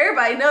 Yeah.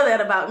 everybody know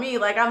that about me.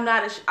 Like, I'm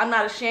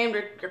not ashamed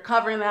or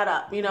covering that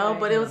up, you know. Right.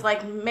 But it was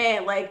like,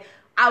 man, like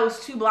I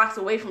was 2 blocks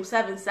away from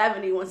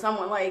 770 when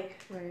someone like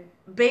Right.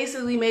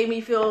 basically made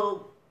me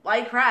feel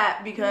like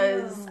crap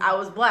because I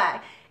was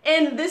black.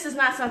 And this is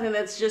not something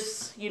that's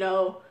just, you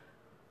know,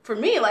 for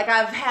me. Like,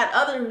 I've had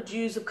other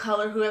Jews of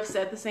color who have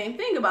said the same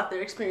thing about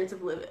their experience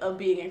of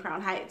being in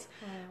Crown Heights.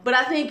 But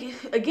I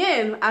think,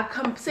 again,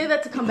 say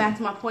that to come back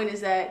to my point,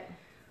 is that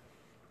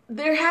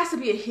there has to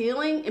be a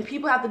healing, and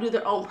people have to do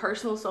their own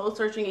personal soul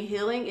searching and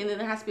healing, and then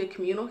there has to be a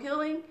communal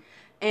healing.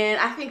 And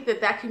I think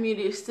that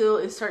community is still,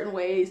 in certain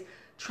ways,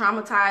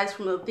 traumatized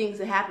from the things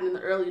that happened in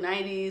the early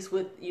 90s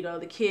with, you know,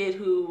 the kid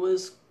who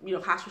was, you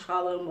know, Chas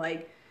v'shalom,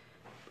 like,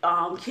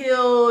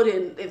 killed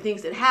and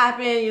things that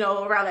happened, you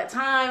know, around that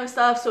time and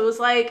stuff. So it's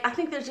like, I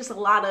think there's just a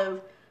lot of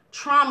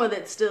trauma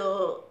that's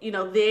still, you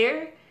know,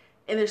 there,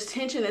 and there's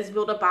tension that's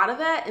built up out of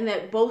that, and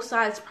that both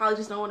sides probably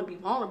just don't want to be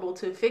vulnerable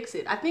to fix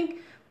it. I think,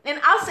 and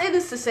I'll say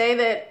this to say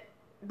that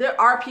there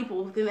are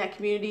people within that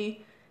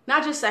community,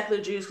 not just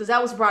secular Jews, because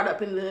that was brought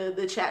up in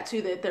the chat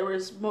too, that there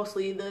was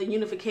mostly the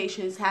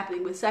unifications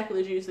happening with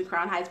secular Jews in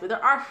Crown Heights, but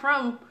there are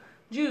from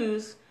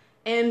Jews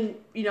and,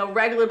 you know,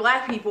 regular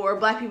black people, or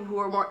black people who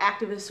are more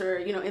activists, or,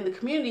 you know, in the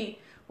community,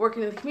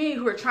 working in the community,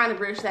 who are trying to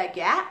bridge that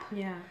gap.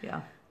 Yeah.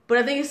 Yeah. But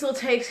I think it still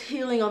takes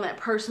healing on that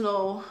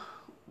personal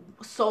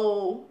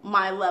soul,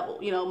 my level.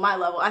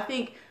 I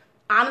think,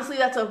 honestly,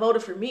 that's a voter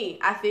for me.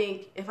 I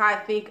think if I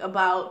think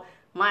about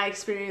my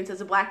experience as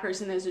a black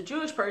person, as a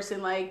Jewish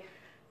person, like,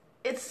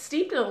 it's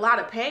steeped in a lot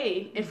of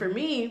pain. And for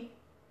me,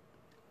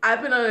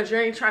 I've been on a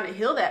journey trying to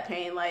heal that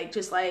pain. Like,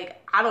 just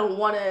like, I don't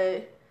want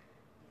to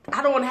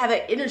have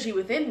that energy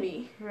within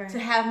me, Right. to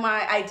have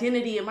my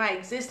identity and my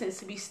existence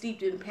to be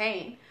steeped in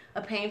pain,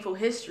 a painful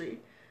history.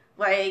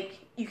 Like,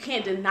 you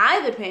can't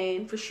deny the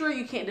pain. For sure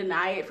you can't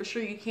deny it. For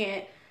sure you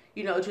can't,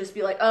 you know, just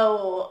be like,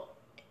 oh,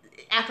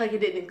 act like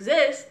it didn't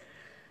exist.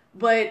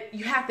 But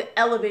you have to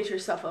elevate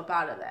yourself up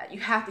out of that. You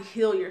have to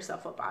heal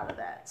yourself up out of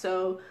that.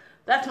 So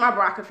that's my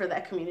bracha for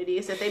that community,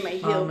 is that they may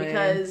heal. Amen.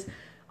 Because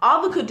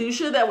all the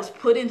Kedusha that was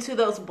put into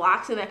those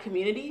blocks in that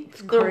community,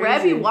 the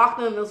crazy. Rebbe walked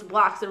on those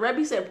blocks. The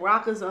Rebbe said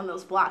brachas on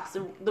those blocks.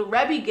 The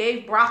Rebbe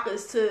gave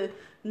brachas to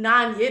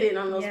non-Yidden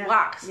on those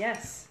blocks.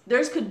 Yes.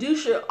 There's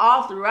Kedusha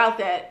all throughout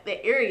that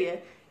area.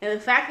 And the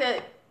fact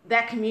that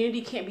that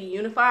community can't be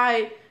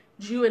unified,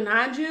 Jew and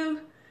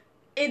non-Jew,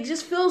 it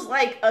just feels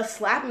like a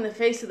slap in the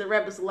face to the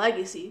Rebbe's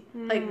legacy.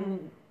 Like,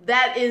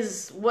 that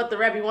is what the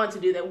Rebbe wants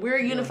to do, that we're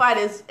unified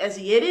as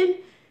Yidden,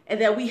 and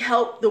that we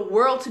help the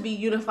world to be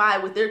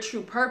unified with their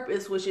true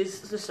purpose, which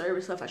is the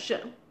service of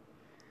Hashem.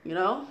 You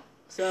know?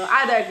 So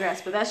I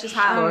digress, but that's just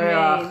how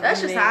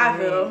that's just how I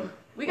feel.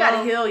 We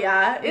gotta heal,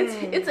 y'all.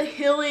 It's a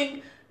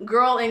healing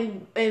girl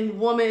and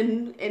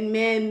woman and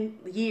men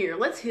year.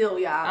 Let's heal,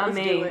 y'all.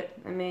 Let's do it.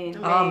 Amen.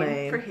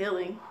 For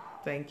healing.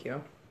 Thank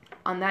you.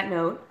 On that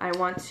note, I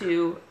want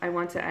to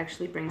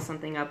actually bring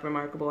something up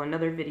remarkable.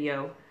 Another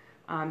video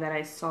that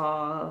I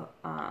saw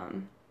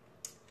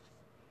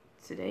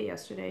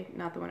yesterday,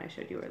 not the one I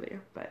showed you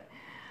earlier, but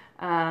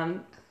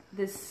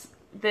this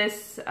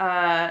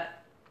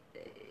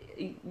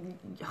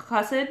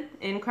chassid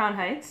in Crown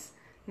Heights.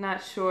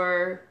 Not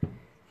sure.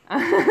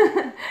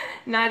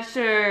 Not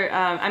sure.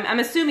 I'm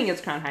assuming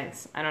it's Crown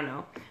Heights. I don't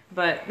know,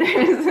 but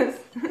there's this.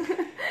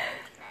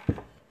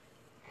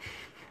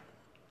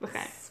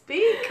 Okay. Speak.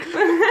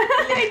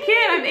 I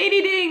can't. I'm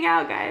ADDing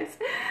out, guys.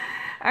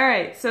 All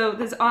right. So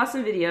this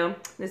awesome video.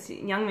 This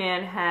young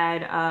man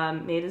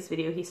had made this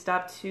video. He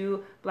stopped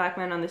two black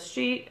men on the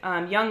street,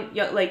 young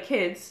like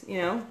kids, you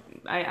know.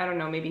 I don't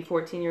know, maybe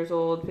 14 years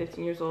old,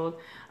 15 years old,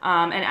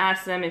 and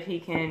asked them if he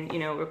can, you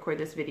know, record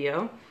this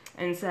video,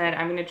 and said,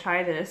 I'm going to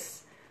try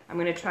this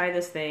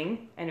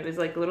thing. And it was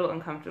like a little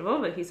uncomfortable,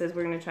 but he says,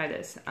 we're going to try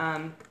this.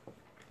 The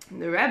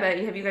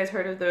Rebbe, have you guys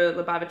heard of the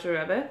Lubavitcher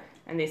Rebbe?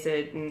 And they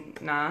said,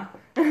 nah.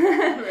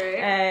 Right.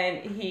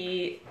 And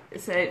he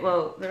said,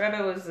 well, the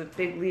Rebbe was a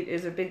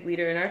big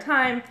leader in our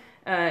time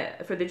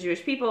for the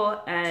Jewish people.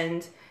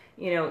 And,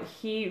 you know,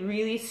 he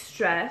really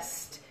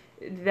stressed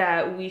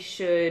that we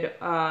should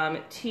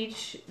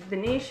teach the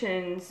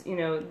nations, you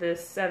know, the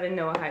 7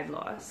 Noahide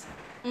laws.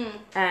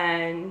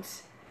 And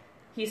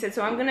he said,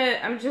 so I'm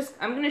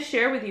gonna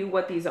share with you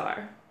what these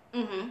are.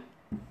 Mm-hmm.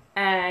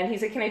 And he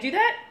said, can I do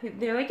that?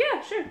 They're like,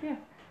 yeah, sure, yeah.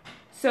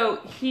 So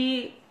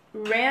he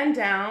ran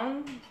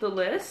down the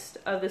list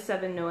of the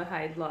 7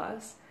 Noahide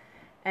laws,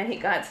 and he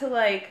got to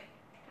like,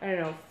 I don't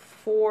know,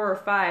 4 or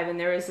 5, and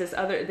there was this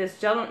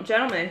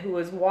gentleman who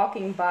was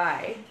walking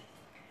by,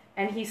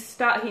 and he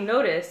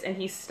noticed, and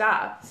he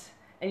stopped,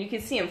 and you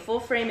could see him full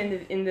frame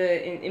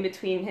in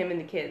between him and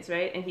the kids,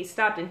 right? And he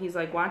stopped, and he's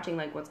like watching,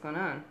 like, what's going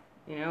on?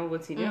 You know,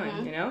 what's he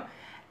doing? You know?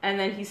 And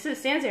then he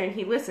stands there and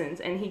he listens,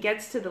 and he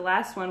gets to the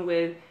last one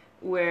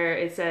where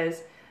it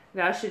says,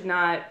 thou should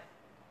not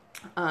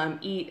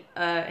eat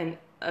an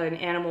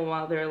animal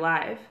while the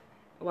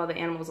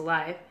animal's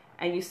alive.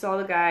 And you saw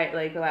the guy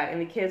like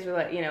and the kids were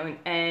like, you know,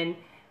 and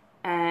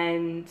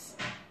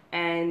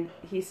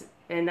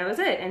that was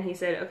it. And he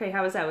said, okay,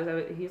 how was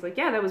that? He's like,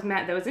 yeah, that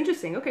was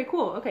interesting. Okay,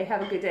 cool. Okay,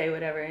 have a good day,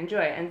 whatever,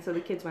 enjoy. And so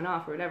the kids went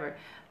off or whatever.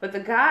 But the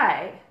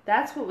guy,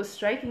 that's what was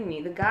striking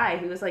me. The guy,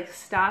 he was like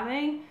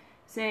stopping,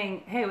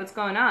 saying, hey, what's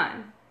going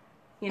on?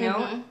 You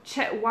know,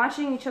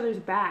 watching each other's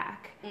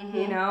back,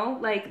 you know,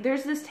 like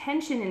there's this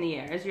tension in the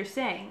air, as you're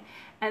saying.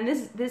 And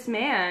this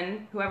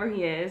man, whoever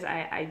he is,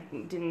 I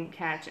didn't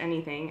catch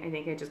anything. I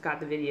think I just got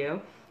the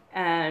video,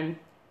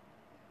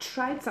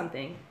 tried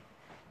something,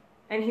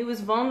 and he was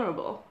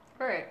vulnerable.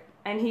 Right.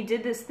 And he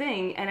did this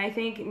thing, and I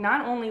think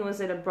not only was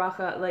it a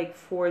bracha, like,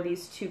 for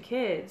these 2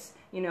 kids,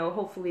 you know,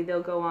 hopefully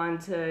they'll go on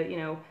to, you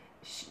know,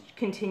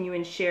 continue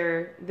and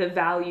share the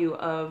value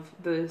of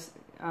the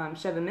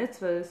Sheva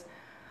Mitzvahs,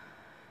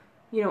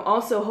 you know,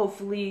 also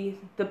hopefully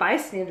the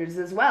bystanders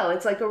as well.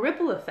 It's like a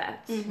ripple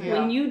effect. Yeah.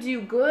 When you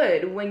do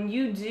good, when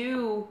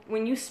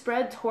you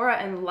spread Torah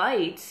and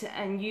light,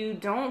 and you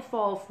don't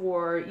fall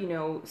for,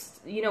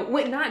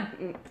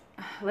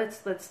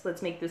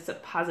 let's make this a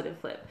positive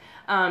flip.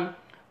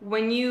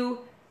 When you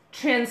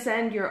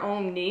transcend your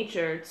own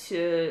nature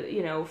to,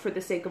 you know, for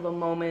the sake of a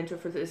moment or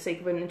for the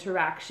sake of an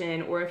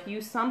interaction, or if you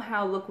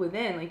somehow look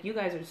within, like you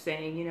guys are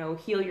saying, you know,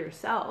 heal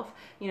yourself,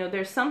 you know,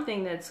 there's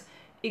something that's,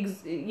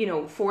 you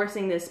know,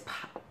 forcing this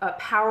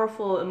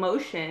powerful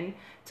emotion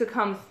to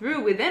come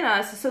through within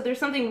us. So there's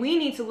something we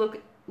need to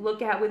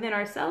look at within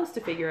ourselves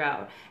to figure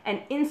out.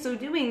 And in so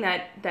doing,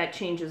 that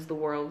changes the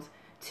world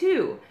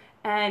too.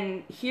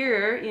 And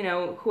here, you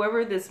know,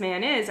 whoever this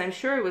man is, I'm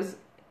sure it was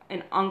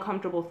an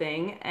uncomfortable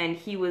thing, and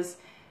he was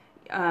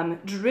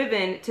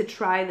driven to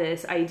try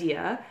this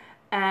idea,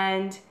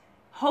 and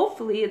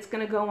hopefully it's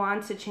going to go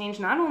on to change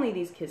not only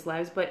these kids'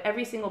 lives, but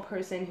every single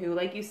person who,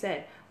 like you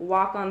said,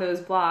 walk on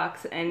those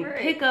blocks and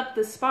pick up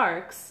the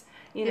sparks,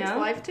 you know? It's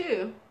life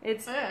too.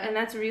 And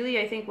that's really,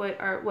 I think,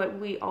 what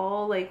we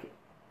all, like,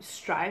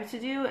 strive to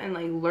do and,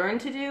 like, learn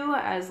to do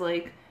as,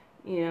 like,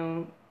 you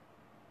know,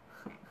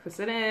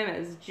 Hasidim,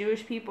 as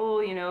Jewish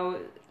people, you know,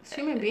 as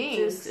human beings.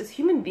 Just as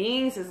human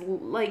beings, as,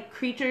 like,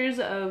 creatures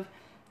of,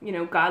 you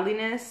know,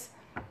 godliness,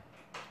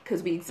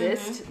 because we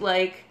exist,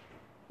 like,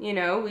 you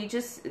know, we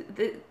just,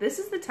 this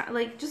is the time,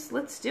 like, just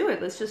let's do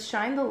it. Let's just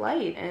shine the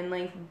light and,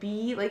 like,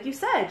 be, like you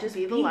said, just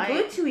be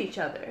good to each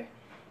other.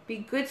 Be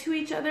good to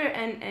each other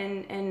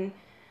and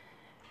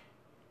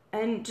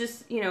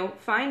just, you know,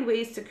 find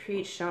ways to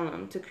create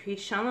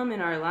shalom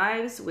in our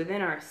lives,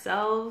 within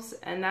ourselves.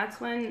 And that's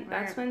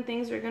when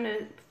things are going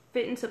to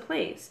fit into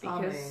place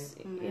because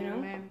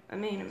Amen.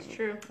 It's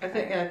true. I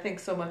think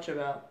so much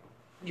about.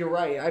 You're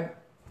right.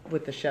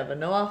 With the Sheva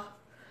Noach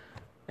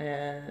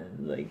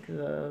and like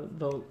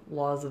the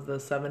laws of the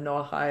 7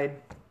 Noachide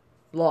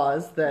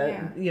laws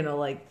that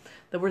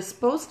that we're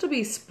supposed to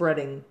be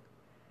spreading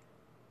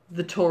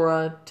the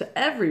Torah to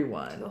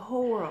everyone, the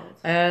whole world.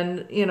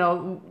 And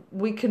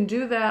we can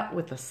do that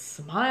with a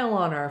smile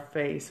on our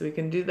face. We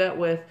can do that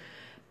with,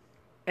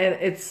 and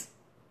it's,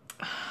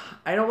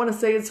 I don't want to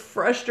say it's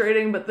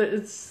frustrating, but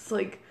it's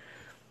like,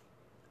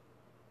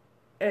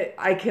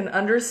 I can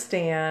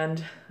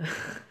understand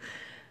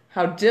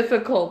how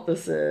difficult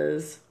this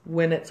is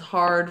when it's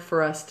hard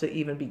for us to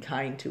even be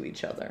kind to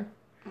each other.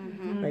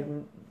 Mm-hmm. Like,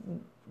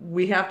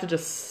 we have to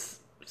just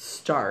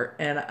start,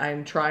 and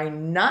I'm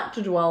trying not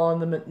to dwell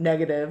on the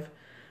negative,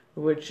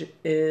 which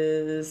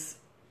is,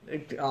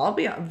 I'll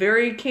be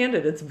very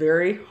candid, it's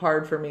very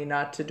hard for me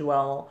not to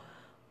dwell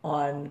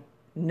on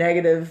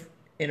negative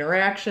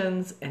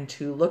interactions and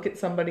to look at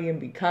somebody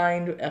and be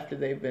kind after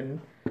they've been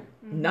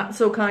not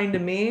so kind to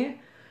me.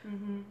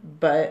 Mm-hmm.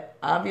 But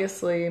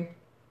obviously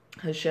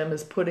Hashem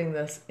is putting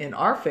this in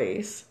our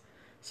face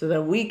so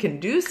that we can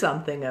do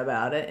something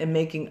about it and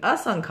making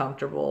us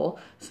uncomfortable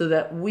so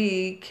that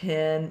we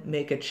can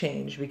make a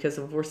change. Because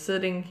if we're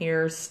sitting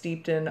here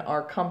steeped in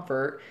our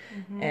comfort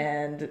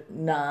and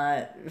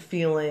not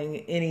feeling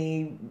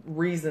any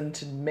reason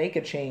to make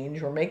a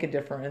change or make a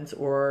difference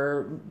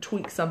or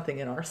tweak something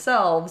in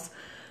ourselves,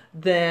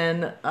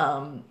 then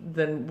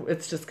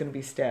it's just going to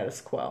be status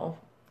quo.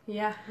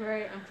 Yeah,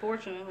 right,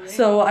 unfortunately.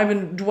 So I've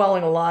been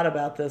dwelling a lot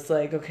about this,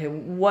 like, okay,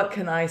 what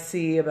can I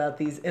see about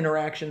these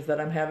interactions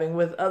that I'm having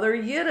with other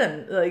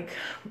Yidden? Like,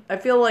 I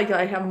feel like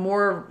I have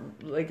more,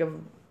 like, a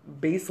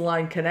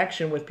baseline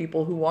connection with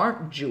people who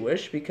aren't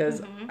Jewish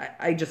because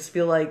I just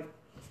feel like...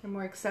 They're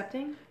more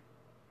accepting?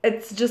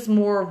 It's just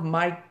more of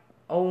my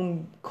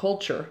own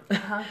culture.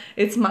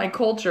 It's my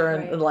culture,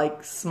 and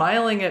like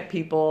smiling at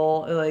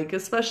people, like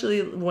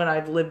especially when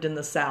I've lived in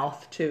the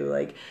South too.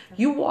 Like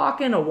you walk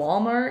in a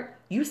Walmart,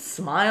 you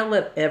smile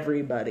at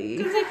everybody.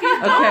 Because if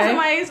you don't,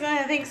 somebody's going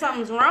to think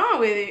something's wrong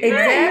with you.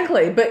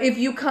 Exactly. Right? But if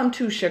you come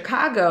to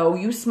Chicago,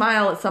 you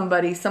smile at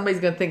somebody, somebody's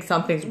going to think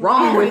something's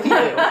wrong with you.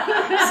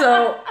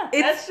 So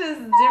that's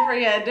just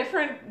different. Yeah,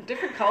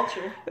 different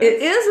culture.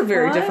 It is a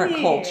very different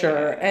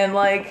culture, and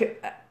like.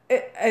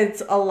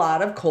 It's a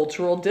lot of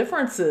cultural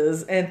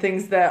differences, and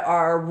things that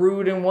are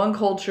rude in one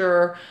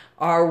culture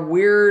are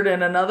weird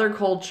in another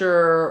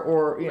culture,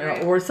 or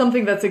or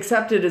something that's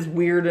accepted as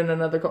weird in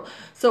another culture.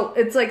 So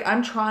it's like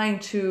I'm trying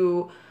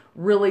to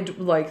really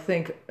like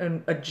think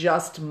and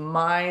adjust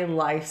my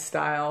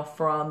lifestyle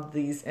from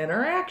these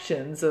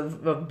interactions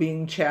of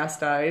being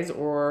chastised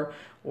or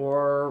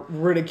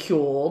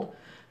ridiculed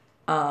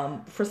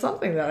for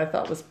something that I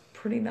thought was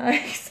pretty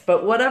nice,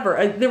 but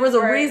whatever. There was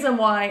a reason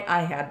why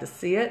I had to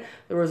see it.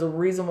 There was a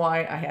reason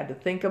why I had to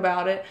think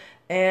about it,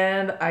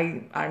 and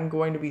I'm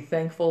going to be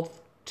thankful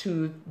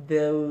to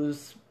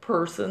those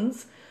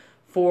persons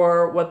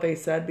for what they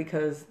said,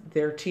 because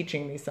they're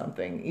teaching me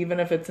something.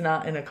 Even if it's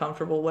not in a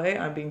comfortable way,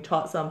 I'm being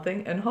taught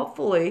something, and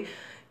hopefully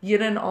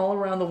Yidden all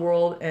around the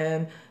world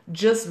and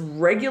just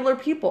regular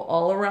people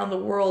all around the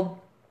world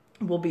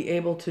will be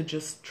able to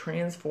just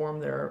transform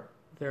their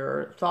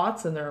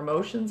thoughts and their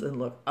emotions and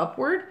look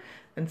upward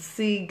and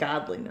see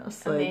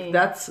godliness. Like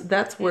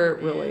that's where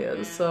it really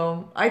is.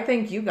 So I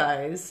thank you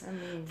guys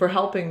for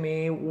helping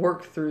me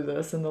work through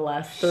this in the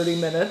last 30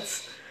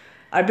 minutes.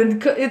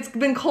 It's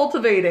been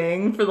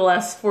cultivating for the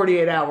last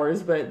 48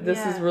 hours, but this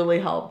has really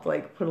helped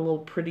like put a little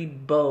pretty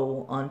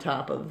bow on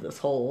top of this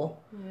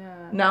whole.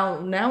 Yeah.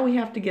 Now we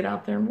have to get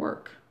out there and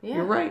work. Yeah.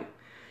 You're right.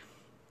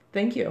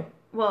 Thank you.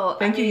 Well,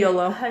 thank you,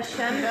 YOLO.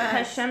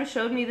 Hashem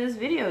showed me this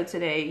video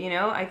today.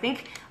 I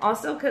think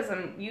also because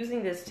I'm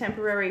using this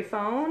temporary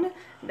phone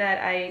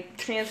that I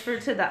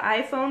transferred to the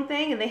iPhone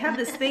thing, and they have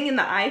this thing in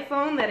the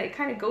iPhone that it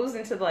kind of goes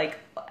into like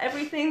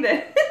everything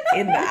that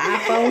in the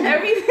iPhone,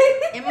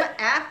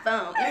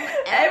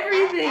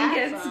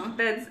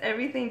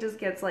 everything just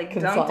gets like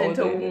dumped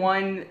into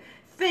one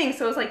thing.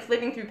 So it's like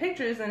flipping through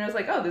pictures, and it was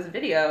like, oh, this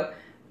video,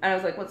 and I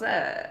was like, what's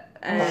that?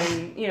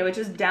 And it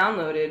just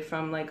downloaded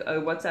from like a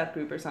WhatsApp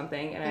group or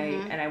something,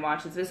 and I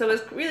watched it. So it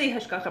was really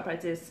hashgacha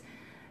pratis,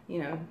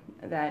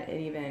 that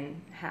it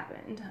even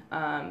happened.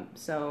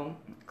 So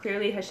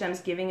clearly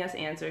Hashem's giving us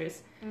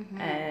answers,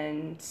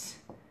 and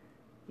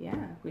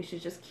we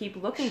should just keep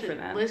looking for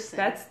them. Listen.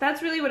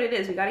 That's really what it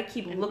is. We got to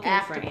keep looking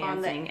for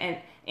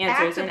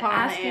answers and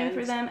asking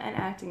for them and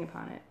acting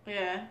upon it.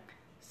 Yeah.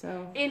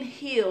 So and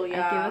heal, y'all.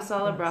 I give us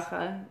all a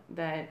bracha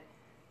that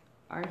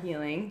are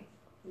healing.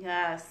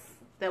 Yes.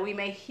 That we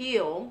may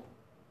heal,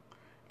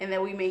 and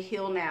that we may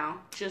heal now.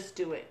 Just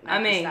do it.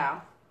 Amen.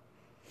 Bye,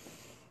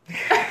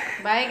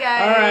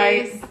 guys. All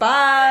right.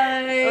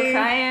 Bye.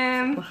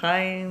 L'chaim.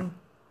 L'chaim.